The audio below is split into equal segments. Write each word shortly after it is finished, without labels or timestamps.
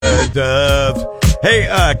Dove. Hey,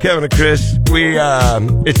 Kevin and Chris,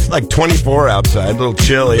 it's like 24 outside, a little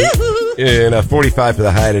chilly, and 45 for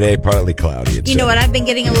the high today, partly cloudy. You know what I've been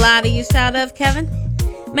getting a lot of use out of, Kevin?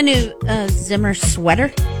 My new Zimmer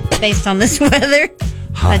sweater, based on this weather.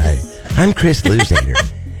 Hi, I'm Chris Luzinger,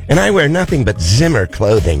 and I wear nothing but Zimmer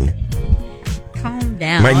clothing. Calm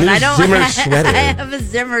down. My new Zimmer sweater. I have a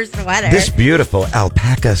Zimmer sweater. This beautiful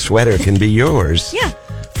alpaca sweater can be yours. Yeah.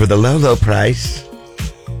 For the low price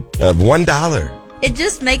of $1. It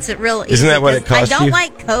just makes it real easy. Isn't that what it costs you? I don't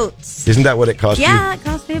like coats. Isn't that what it cost you? Yeah, it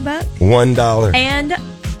cost me $1. $1. And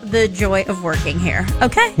the joy of working here.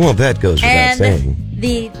 Okay? Well, that goes without saying.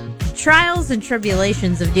 The trials and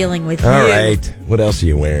tribulations of dealing with All you. right. What else are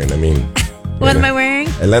you wearing? I mean... What am I wearing?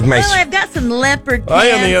 I love my... Well, I've got some leopard on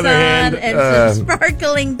pants the other hand, and some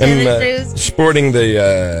sparkling tennis shoes. Sporting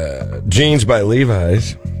the jeans by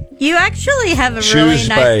Levi's. You actually have a Shoes really nice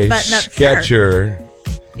by button-up Skechers. shirt.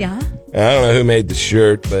 Yeah? I don't know who made the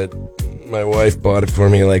shirt, but my wife bought it for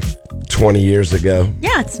me like 20 years ago.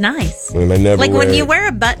 Yeah, it's nice. And I never like wear when it. you wear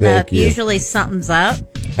a button-up, usually something's up.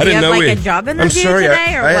 I didn't know you have a job interview I'm sorry,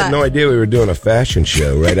 today, or I what? had no idea we were doing a fashion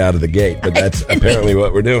show right out of the gate, but that's apparently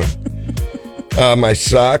what we're doing. My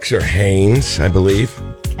socks are Hanes, I believe.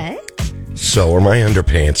 Okay. So are my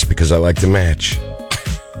underpants because I like to match.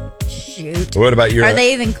 Shoot. What about your? Are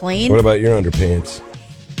they even clean? What about your underpants?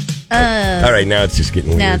 All right, now it's just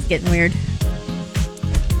getting weird. Now it's getting weird.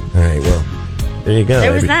 All right, well, there you go.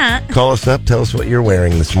 There was that. Call us up. Tell us what you're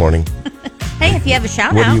wearing this morning. Hey, if you have a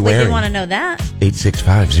shout What are out, you we do wearing? want to know that.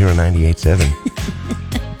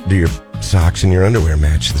 865-0987. Do your socks and your underwear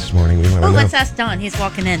match this morning? We want to Oh, know. let's ask Don. He's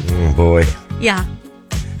walking in. Oh, boy. Yeah.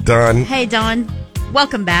 Don. Hey, Don.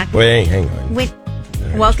 Welcome back. Wait, hang on.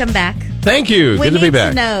 Welcome back. Thank you. We Good to be need back.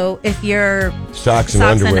 to know if your Socks and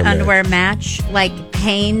underwear match, like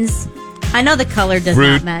Hanes. I know the color does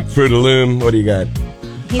not match. Fruit of Loom. What do you got?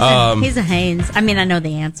 He's a Hanes. I mean, I know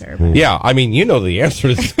the answer. Yeah, I mean, you know the answer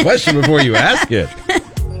to this question before you ask it.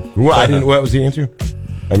 What was the answer?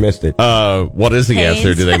 I missed it. What is the Hanes.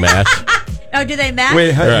 answer? Do they match? Oh, do they match?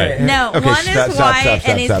 Wait, Right. No, one is white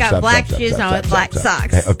and he's got black shoes on with black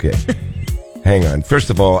socks. Okay. Hang on. First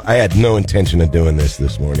of all, I had no intention of doing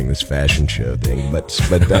this morning, this fashion show thing. But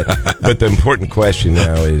the important question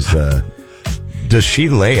now is, does she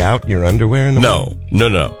lay out your underwear in the morning?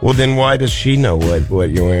 No. Well, then why does she know what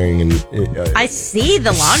you're wearing? And I see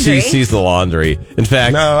the laundry. She sees the laundry. In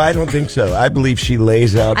fact, no, I don't think so. I believe she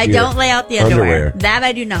lays out. I don't lay out the underwear. That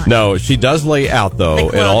I do not. no, she does lay out, though.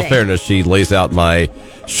 The In all clothing. fairness, she lays out my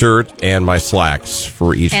shirt and my slacks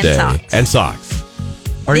for each And day. socks. And socks.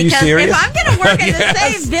 Are you serious? If I'm going to work in Yes. the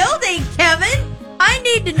same building, Kevin, I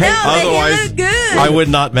need to know that Otherwise, you look good. I would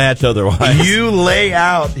not match otherwise. You lay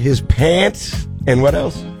out his pants and what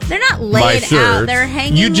else? They're not laid out. shirts. They're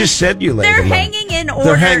hanging. You just said you laid They're them out. hanging in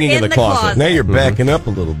order. hanging in the closet. Now you're backing up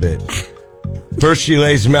a little bit. First she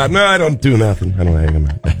lays them out. No, I don't do nothing. I don't hang them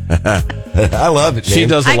out. I love it, man. She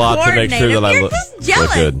does a I lot to make coordinate sure them. that I You're look just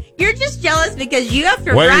jealous. look good. You're just jealous because you have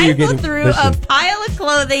to Why are you rifle getting- through listen. a pile of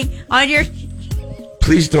clothing on your.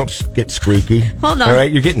 Please don't get squeaky. Hold on. All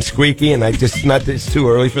right, you're getting squeaky, and it's too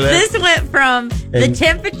early for that. This went from the And-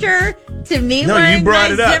 temperature to me no, wearing you brought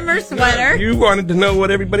my it up. Zimmer sweater. No, you wanted to know what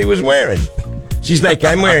everybody was wearing. She's like,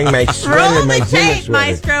 I'm wearing my sweater, Roll my the Zimmer tape, sweater.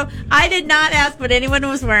 Maestro. I did not ask what anyone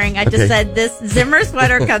was wearing. I just Okay. said this Zimmer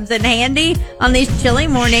sweater comes in handy on these chilly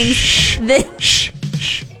mornings. Shh.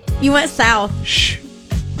 You went south. Shh.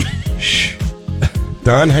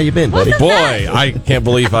 Don, how you been, buddy? Boy, I can't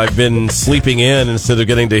believe I've been sleeping in instead of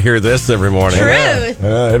getting to hear this every morning. Truth.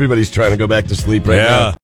 Everybody's trying to go back to sleep right Yeah. now.